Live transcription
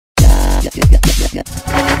The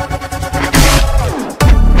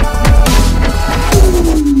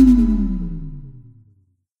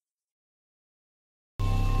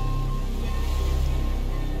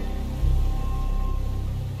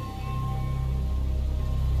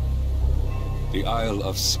Isle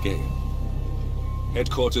of Sgail,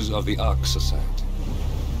 headquarters of the Ark Society.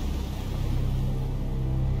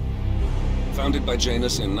 Founded by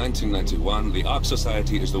Janus in 1991, the Ark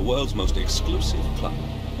Society is the world's most exclusive club.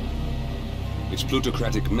 Its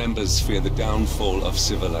plutocratic members fear the downfall of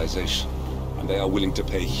civilization, and they are willing to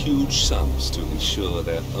pay huge sums to ensure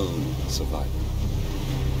their own survival.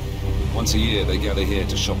 Once a year, they gather here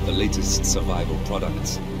to shop the latest survival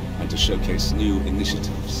products and to showcase new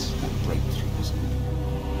initiatives and breakthroughs.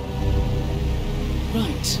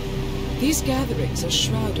 Right. These gatherings are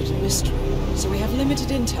shrouded in mystery, so we have limited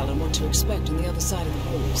intel on what to expect on the other side of the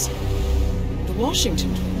halls. The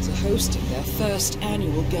Washington twins are hosting their first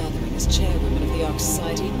annual gathering as chairwomen of the Ark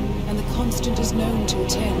Society, and the Constant is known to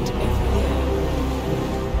attend every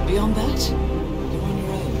year. Beyond that, you're on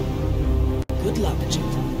your own. Good luck,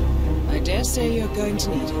 gentlemen. I dare say you're going to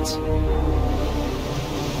need it.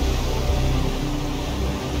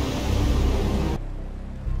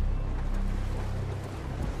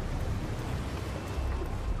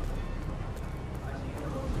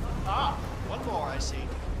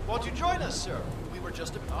 Won't you join us, sir? We were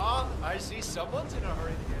just I see someone's in a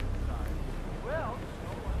hurry to get inside. Well,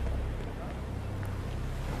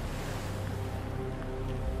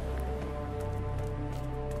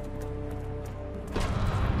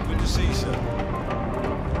 good to see you, sir.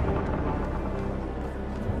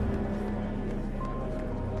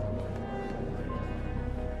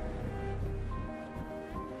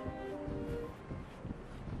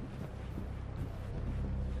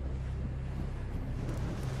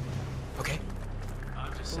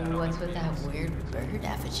 What's with that weird bird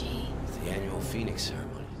effigy? It's the annual Phoenix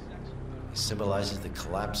ceremony. It symbolizes the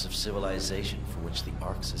collapse of civilization from which the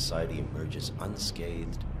Ark Society emerges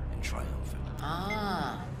unscathed and triumphant.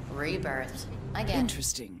 Ah, rebirth. I get it.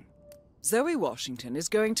 Interesting. Zoe Washington is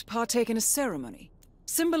going to partake in a ceremony,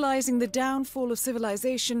 symbolizing the downfall of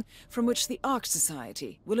civilization from which the Ark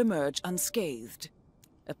Society will emerge unscathed.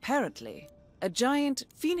 Apparently, a giant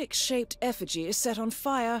phoenix-shaped effigy is set on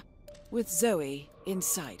fire with Zoe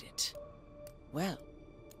inside it. Well,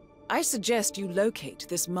 I suggest you locate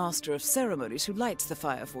this master of ceremonies who lights the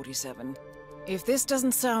fire 47. If this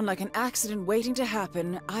doesn't sound like an accident waiting to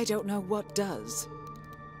happen, I don't know what does.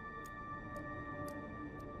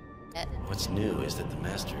 What's new is that the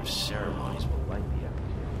master of ceremonies will light the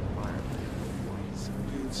effigy on fire. It's a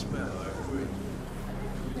weird smell, I agree.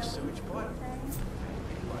 The sewage pipe.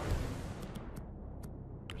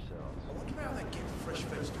 I wonder how they get fresh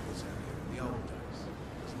vegetables out here in the old days.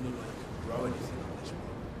 Doesn't look like you can grow anything on this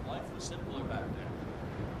one. Life was simpler back then.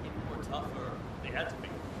 People were tougher. They had to be.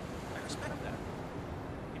 I respect that.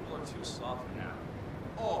 People are too soft now.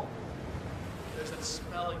 Oh, there's that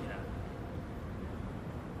smell again.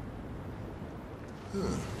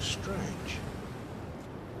 Strange.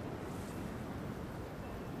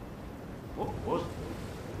 What was it?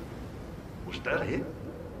 Was that it?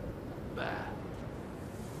 Bah.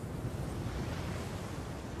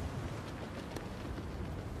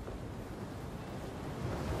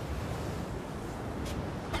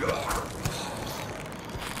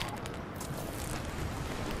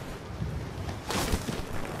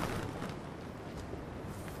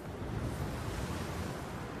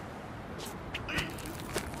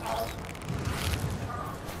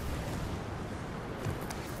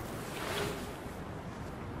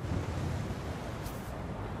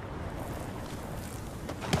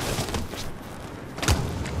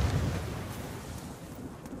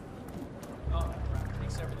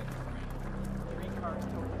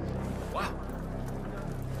 wow.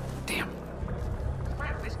 Damn.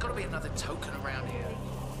 Crap, there's gotta be another token around here.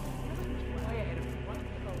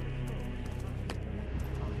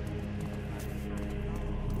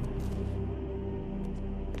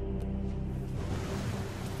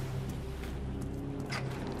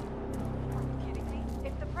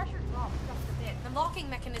 If the pressure drops just a bit, the locking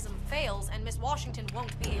mechanism fails and Miss Washington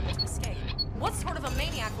won't be able to escape. What sort of a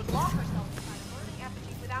maniac would lock herself inside a burning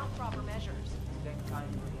effigy without proper measures?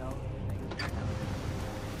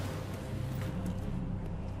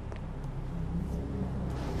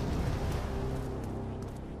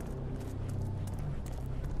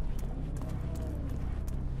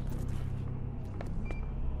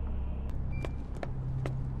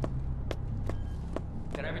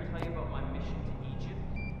 Did I ever tell you about my mission to Egypt?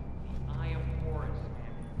 The Eye of Horus,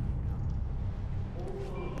 man.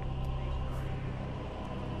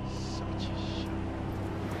 Such a shame.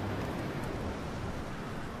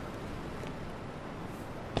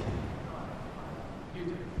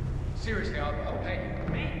 Seriously, I'll pay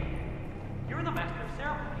you. Me? You're the master of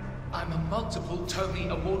ceremonies. I'm a multiple Tony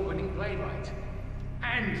award-winning playwright.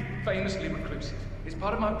 And famously reclusive. It's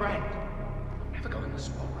part of my brand. I'll never go in the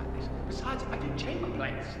spot like this. Besides, I do chamber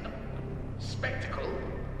plays. Spectacle.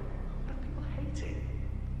 But people hate it.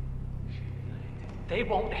 They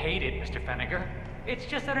won't hate it, Mr. Fenniger. It's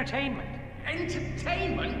just entertainment.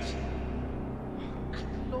 Entertainment?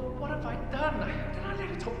 Good Lord, what have I done? Did I let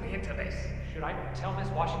her talk me into this? Should I tell Miss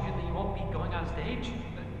Washington that you won't be going on stage?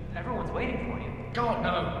 Everyone's waiting for you. God,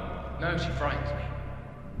 no. No, she frightens me.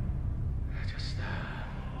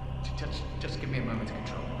 Just give me a moment to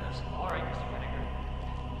control the nerves. All right, Mr.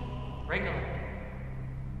 Fenniger. Regular.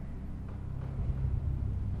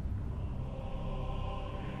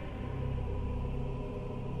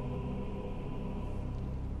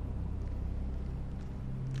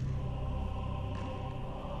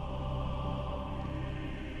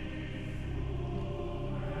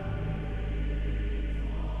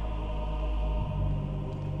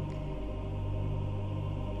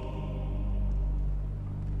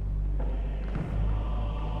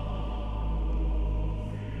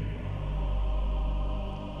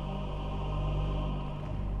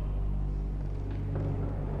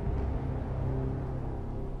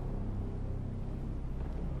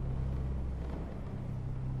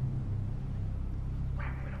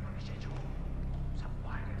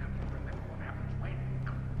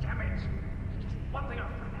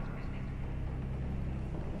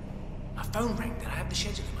 Phone rang, then I have the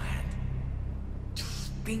schedule in my hand.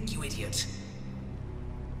 Think, you idiot.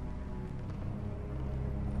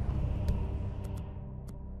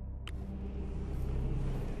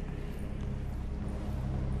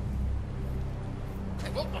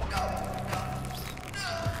 Hey, whoa, whoa, go!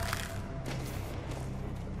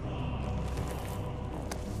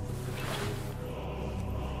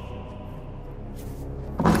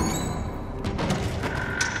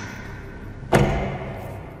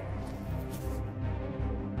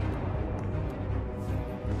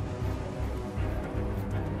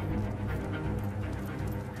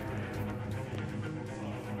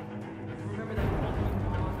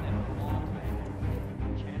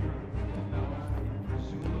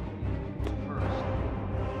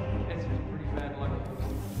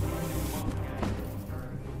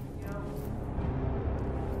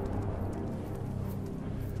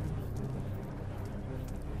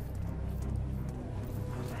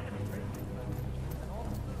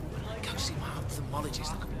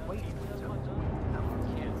 Ophthalmologist.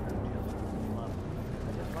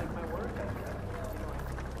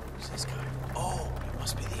 Who's this guy? Oh, he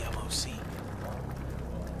must be the MOC.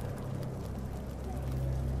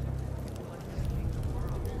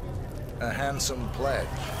 A handsome pledge,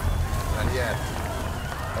 and yet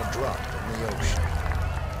a drop in the ocean.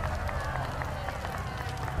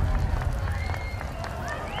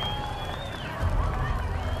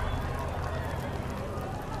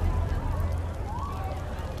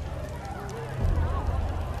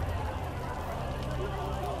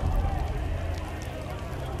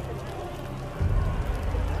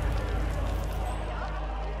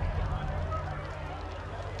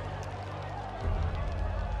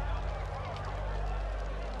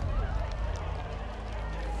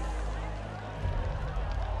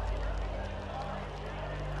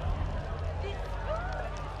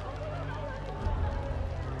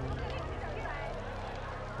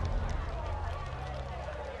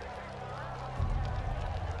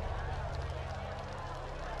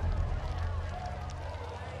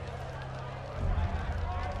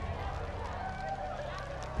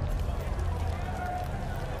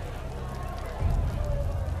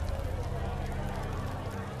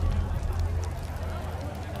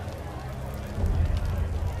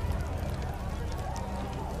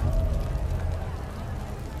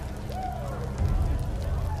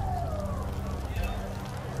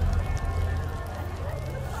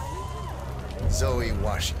 Zoe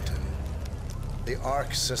Washington, the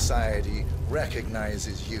Ark Society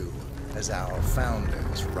recognizes you as our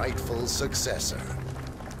founder's rightful successor,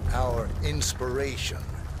 our inspiration,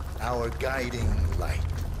 our guiding light,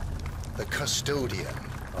 the custodian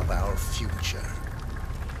of our future.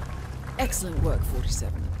 Excellent work,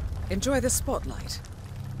 47. Enjoy the spotlight.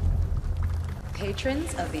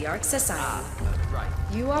 Patrons of the Ark Society,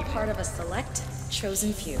 you are part of a select,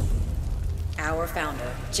 chosen few. Our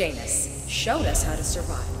founder, Janus, showed us how to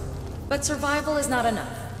survive. But survival is not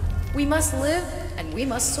enough. We must live, and we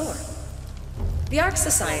must soar. The Ark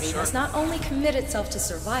Society must not only commit itself to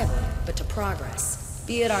survival, but to progress,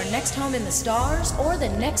 be it our next home in the stars or the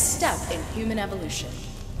next step in human evolution.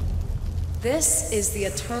 This is the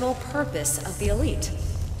eternal purpose of the elite.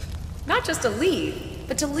 Not just to leave,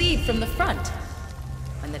 but to lead from the front.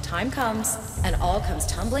 When the time comes, and all comes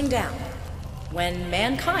tumbling down, when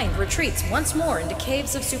mankind retreats once more into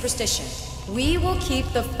caves of superstition, we will keep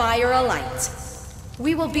the fire alight.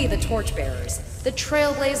 We will be the torchbearers, the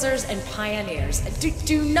trailblazers and pioneers.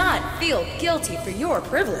 Do not feel guilty for your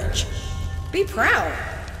privilege. Be proud.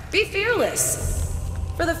 Be fearless.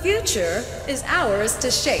 For the future is ours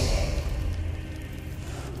to shape.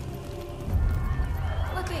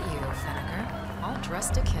 Look at you, Fenneker. All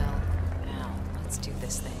dressed to kill. Now, let's do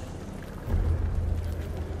this thing.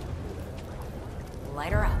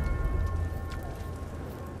 Light her up.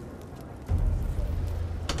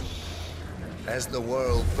 As the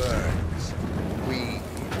world burns, we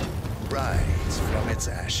rise from its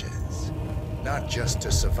ashes. Not just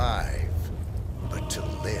to survive, but to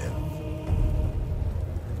live.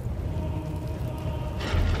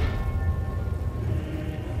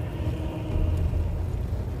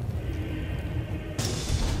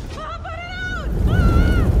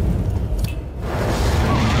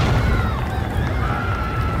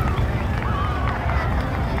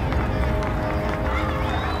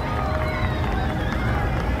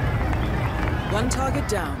 One target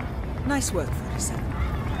down. Nice work, 47.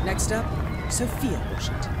 Next up, Sophia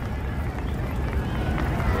Washington.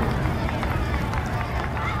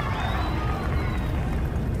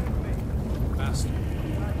 Faster.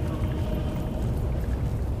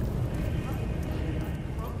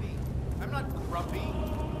 I'm not grumpy.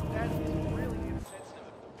 That is really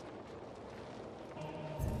insensitive.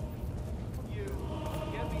 You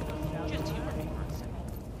get me the sound. Just humor me for a second.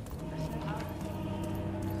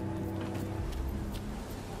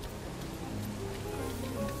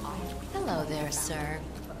 Hello there, sir.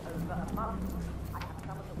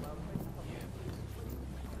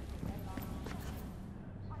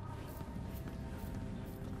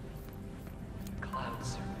 Cloud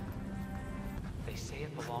serpent. They say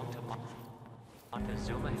it belonged to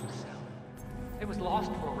Montezuma himself. It was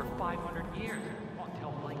lost for over 500 years.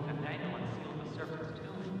 Until Blake Nathaniel unsealed the serpent's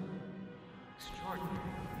tomb. Extraordinary.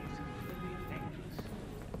 It's completely dangerous.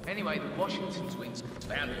 Anyway, the Washington twins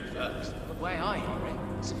found it first. The way I hear it,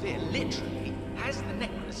 Sophia literally has the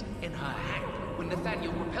necklace in her hand when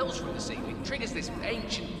Nathaniel repels from the ceiling, triggers this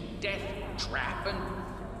ancient death trap, and,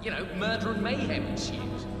 you know, murder and mayhem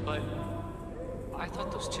ensues. But I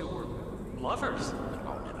thought those two were lovers.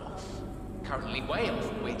 On and off. Currently way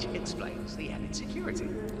off, which explains the added security.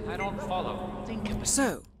 I don't follow. Think of it.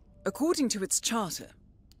 So, according to its charter,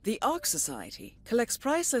 the Ark Society collects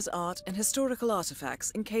priceless art and historical artifacts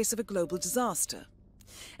in case of a global disaster.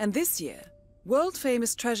 And this year,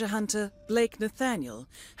 world-famous treasure hunter Blake Nathaniel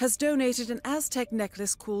has donated an Aztec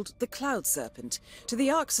necklace called the Cloud Serpent to the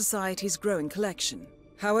Ark Society's growing collection.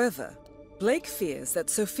 However, Blake fears that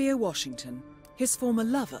Sophia Washington, his former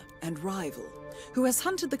lover and rival, who has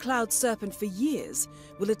hunted the Cloud Serpent for years,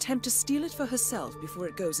 will attempt to steal it for herself before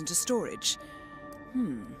it goes into storage.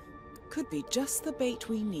 Could be just the bait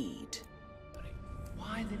we need.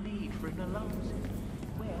 Why the need for an alarm system?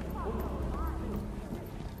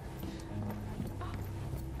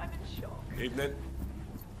 I'm in shock. Evening.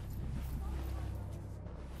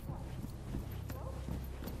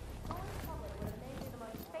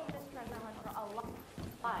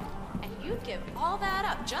 And you'd give all that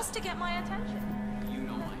up just to get my attention. You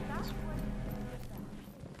know my answer.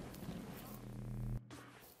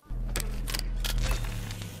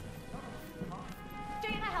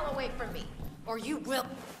 Stay the hell away from me, or you will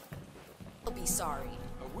be sorry.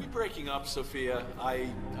 Are we breaking up, Sophia? I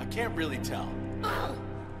can't really tell.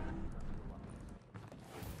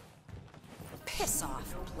 Piss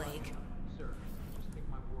off, Blake. Sir, just take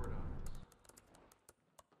my word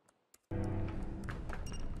on it.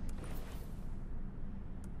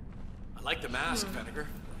 I like the mask, Fenneker.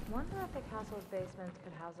 Wonder if the castle's basement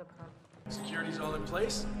could house a perm. Security's all in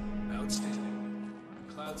place? Outstanding.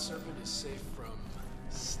 Cloud Serpent is safe from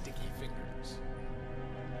sticky fingers.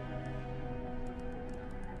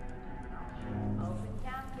 Open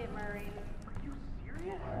casket, Murray. Are you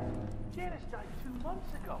serious? Janice died 2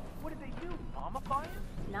 months ago. What did they do? Mummify him?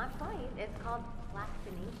 Not quite. It's called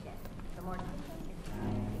plastination. The more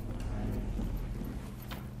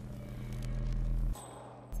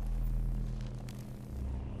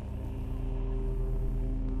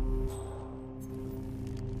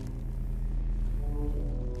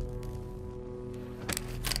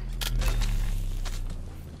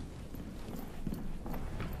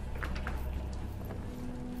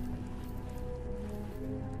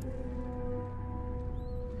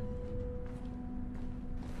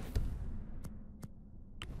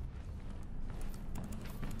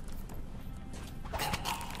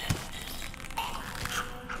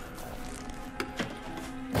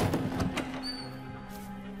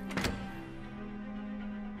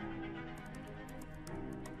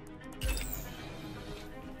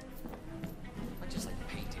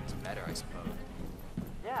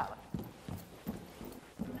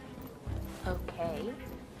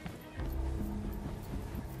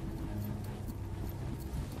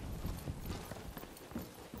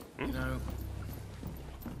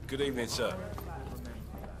Good evening, sir.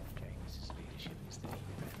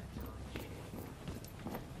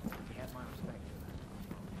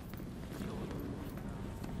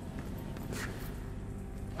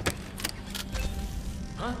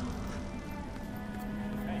 Huh?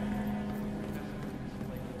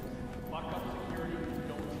 Lock up security,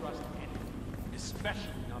 don't trust anyone, especially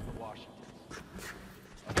not the Washingtons.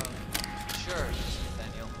 Sure,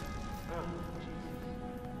 Nathaniel. Oh, Jesus.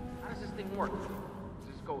 How does this thing work? Does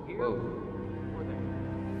this go here? Whoa. Or there?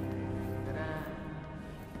 Ta-da.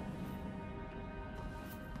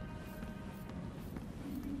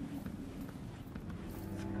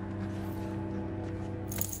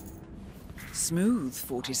 Smooth,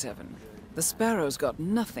 47. The Sparrow's got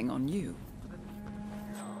nothing on you.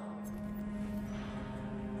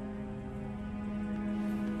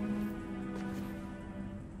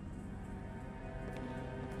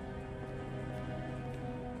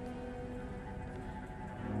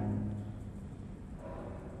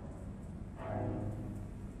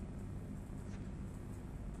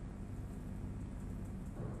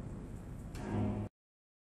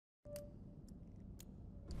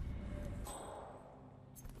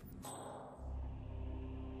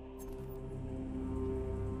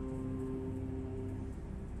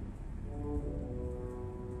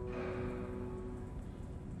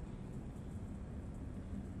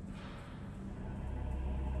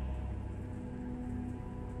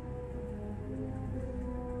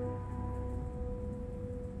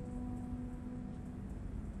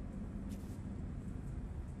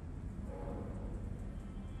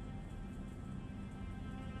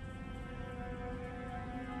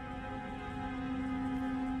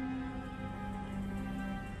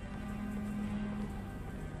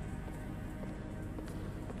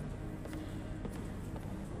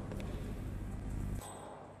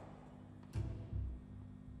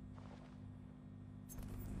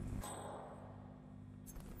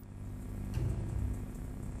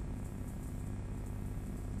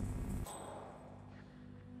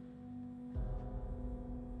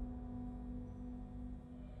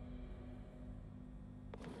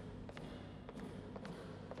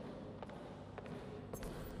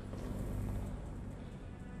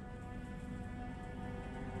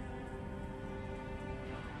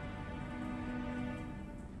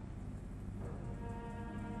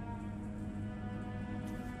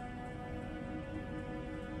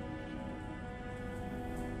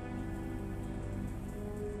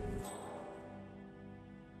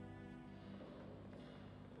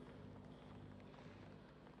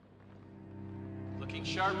 Looking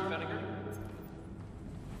sharp, Fenniger.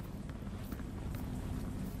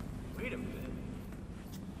 Wait a minute.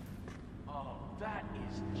 Oh, that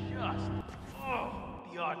is just... Oh,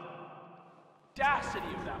 the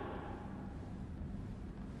audacity of that one.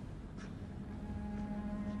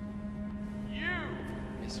 You!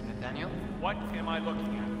 Mr. Nathaniel? What am I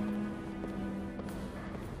looking at?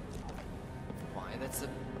 Why, that's a...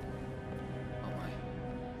 Oh my...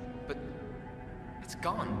 But... it's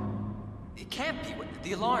gone. It can't be.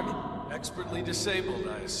 The alarm... Expertly disabled,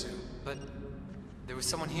 I assume. But... there was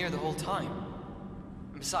someone here the whole time.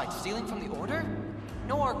 And besides, stealing from the Order?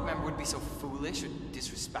 No ARC member would be so foolish or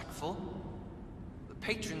disrespectful. The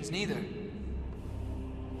patrons neither.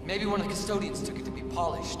 Maybe one of the custodians took it to be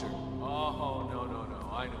polished, or... Oh, no.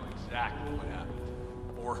 I know exactly what happened.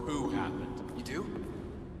 Or who happened. You do?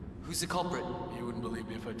 Who's the culprit? You wouldn't believe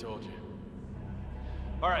me if I told you.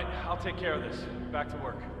 Alright, I'll take care of this. Back to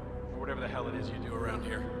work. Or whatever the hell it is you do around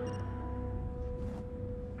here.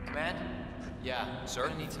 Command? Yeah, sir? We're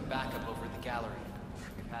gonna need some backup over at the gallery.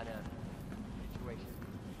 We've had a situation.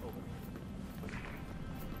 Over.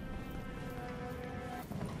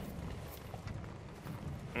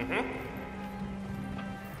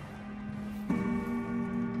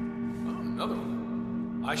 Oh, another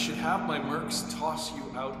one. I should have my mercs toss you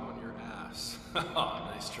out on your ass.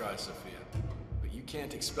 Nice try, Sophia. But you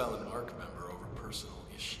can't expel an ARC member over personal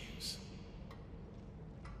issues.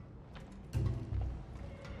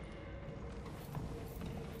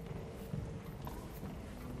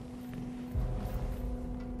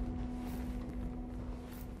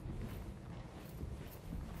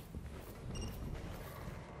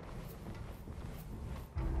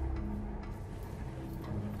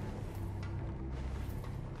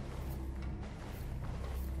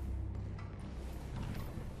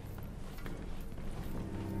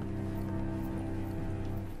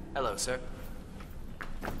 Hello, sir.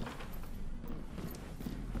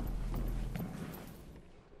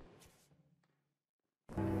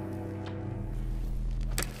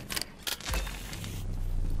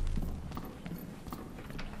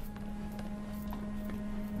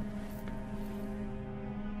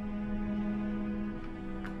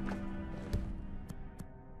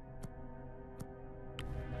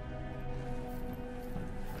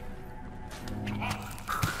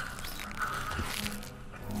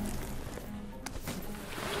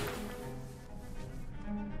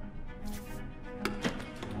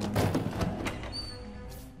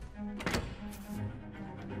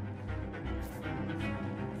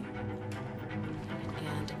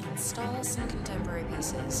 antiques and contemporary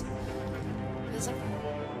pieces.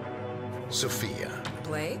 Sophia.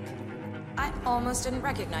 Blake? I almost didn't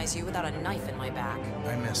recognize you without a knife in my back.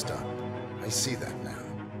 I messed up. I see that now.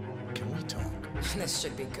 Can we talk? This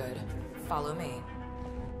should be good. Follow me.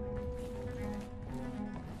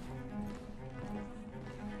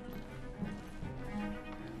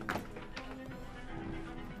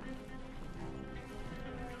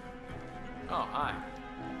 Oh, hi.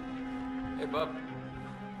 Hey, bub.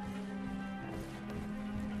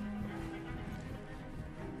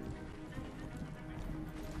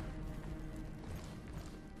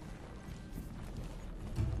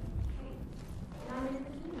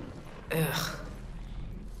 Ugh.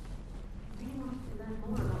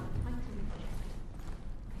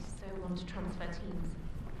 To transfer teams.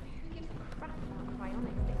 Who gives a crap about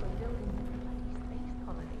cryonics if we're building a bloody space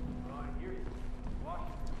colony?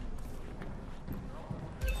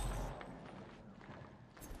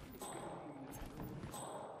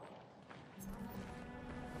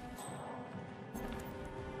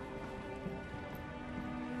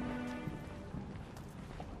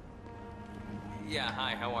 Yeah,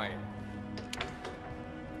 hi, how are you?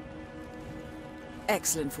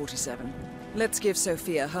 Excellent, 47. Let's give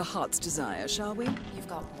Sophia her heart's desire, shall we? You've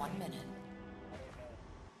got 1 minute.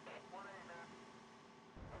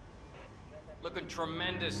 Looking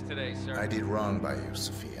tremendous today, sir. I did wrong by you,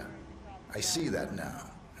 Sophia. I see that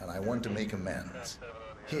now, and I want to make amends.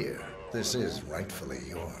 Here, this is rightfully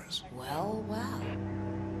yours. Well, well.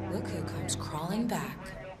 Look who comes crawling back.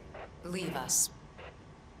 Leave us.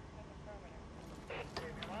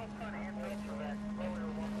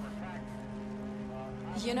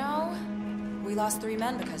 You know, we lost 3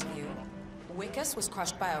 men because of you. Wickus was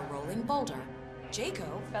crushed by a rolling boulder. Jaco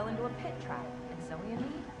Fell into a pit trap, and Zoe and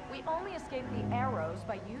me, we only escaped the arrows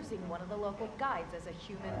by using one of the local guides as a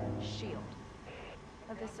human shield.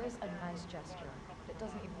 Now, this is a nice gesture, but it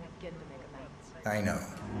doesn't even begin to make amends. I know.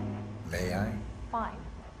 May I? Fine,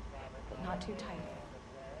 but not too tight.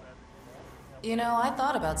 You know, I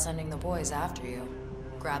thought about sending the boys after you.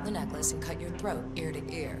 Grab the necklace and cut your throat ear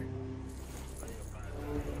to ear.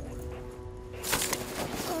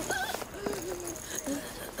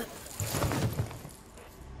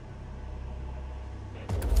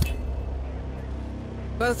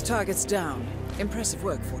 Both targets down. Impressive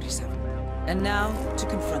work, 47. And now, to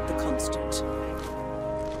confront the Constant.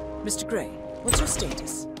 Mr. Gray, what's your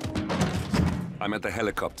status? I'm at the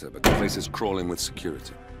helicopter, but the place is crawling with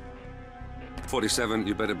security. 47,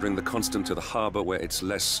 you better bring the Constant to the harbor where it's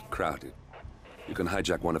less crowded. You can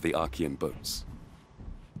hijack one of the Archean boats.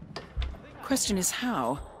 Question is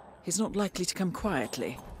how? He's not likely to come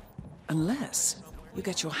quietly. Unless you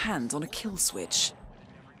get your hands on a kill switch.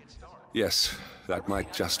 Yes, that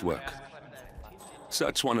might just work.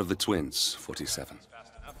 Search one of the twins, 47.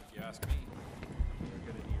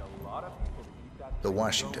 The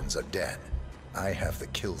Washingtons are dead. I have the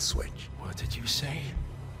kill switch. What did you say?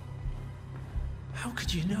 How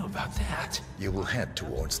could you know about that? You will head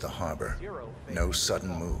towards the harbor. No sudden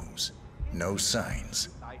moves. No signs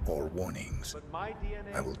or warnings.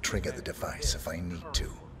 I will trigger the device if I need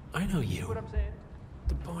to. I know you.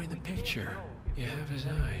 The boy in the picture. You have his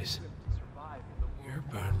eyes. You're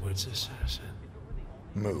Burnwood's assassin.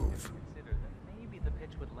 Move. Maybe the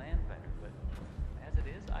pitch would land better, but as it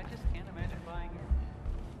is, I just can't imagine buying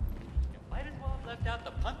it. You might as well have left out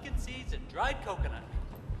the pumpkin seeds and dried coconut.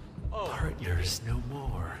 Oh. Partners no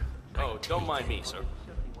more. Oh, don't mind me, sir.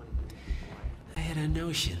 I had a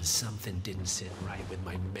notion something didn't sit right with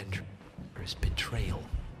my mentor's betrayal.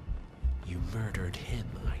 You murdered him,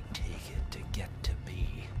 I take it, to get to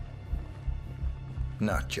me.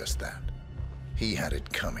 Not just that. He had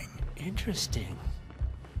it coming. Interesting.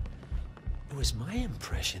 It was my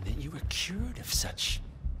impression that you were cured of such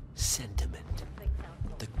sentiment.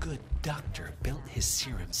 The good doctor built his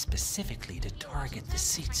serum specifically to target the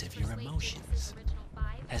seats of your emotions.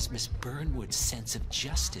 Has Miss Burnwood's sense of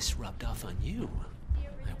justice rubbed off on you?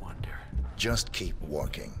 I wonder. Just keep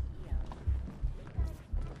walking.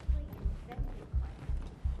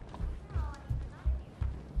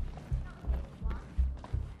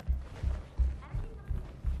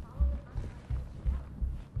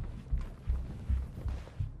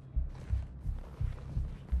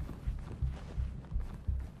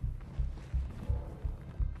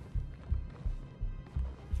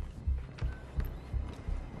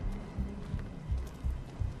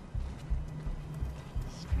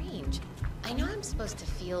 I know I'm supposed to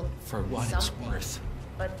feel For what something, it's worth,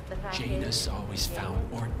 but the fact Janus is, always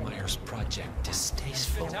found Ortmeyer's project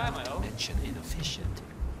distasteful, not to mention inefficient.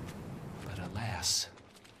 But alas,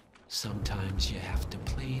 sometimes you have to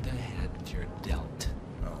play the hand you're dealt.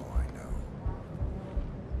 Oh, I know.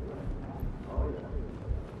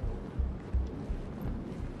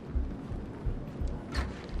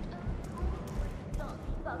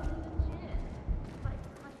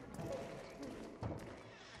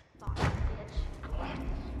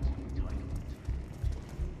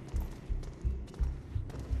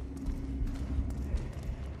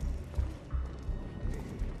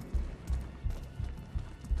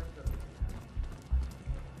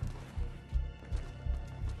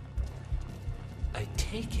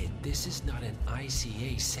 take it this is not an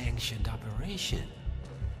ICA-sanctioned operation.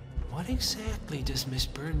 What exactly does Miss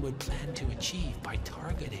Burnwood plan to achieve by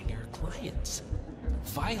targeting her clients?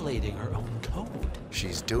 Violating her own code?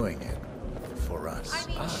 She's doing it for us. I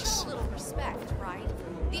mean, show a little respect, right?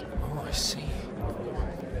 Oh, I see.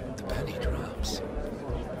 The penny drops.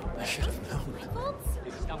 I should have known.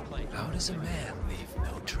 How does a man leave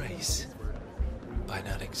no trace? By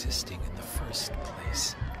not existing in the first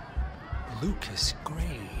place. Lucas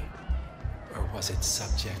Gray. Or was it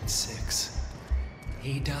Subject 6?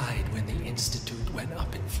 He died when the Institute went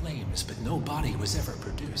up in flames, but no body was ever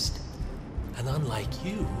produced. And unlike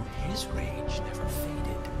you, his rage never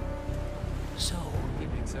faded. So,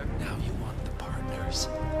 now you want the partners,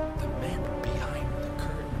 the men behind the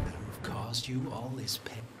curtain who've caused you all this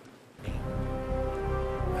pain.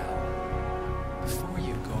 Well, before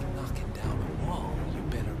you go knocking down a wall, you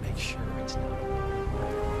better make sure it's not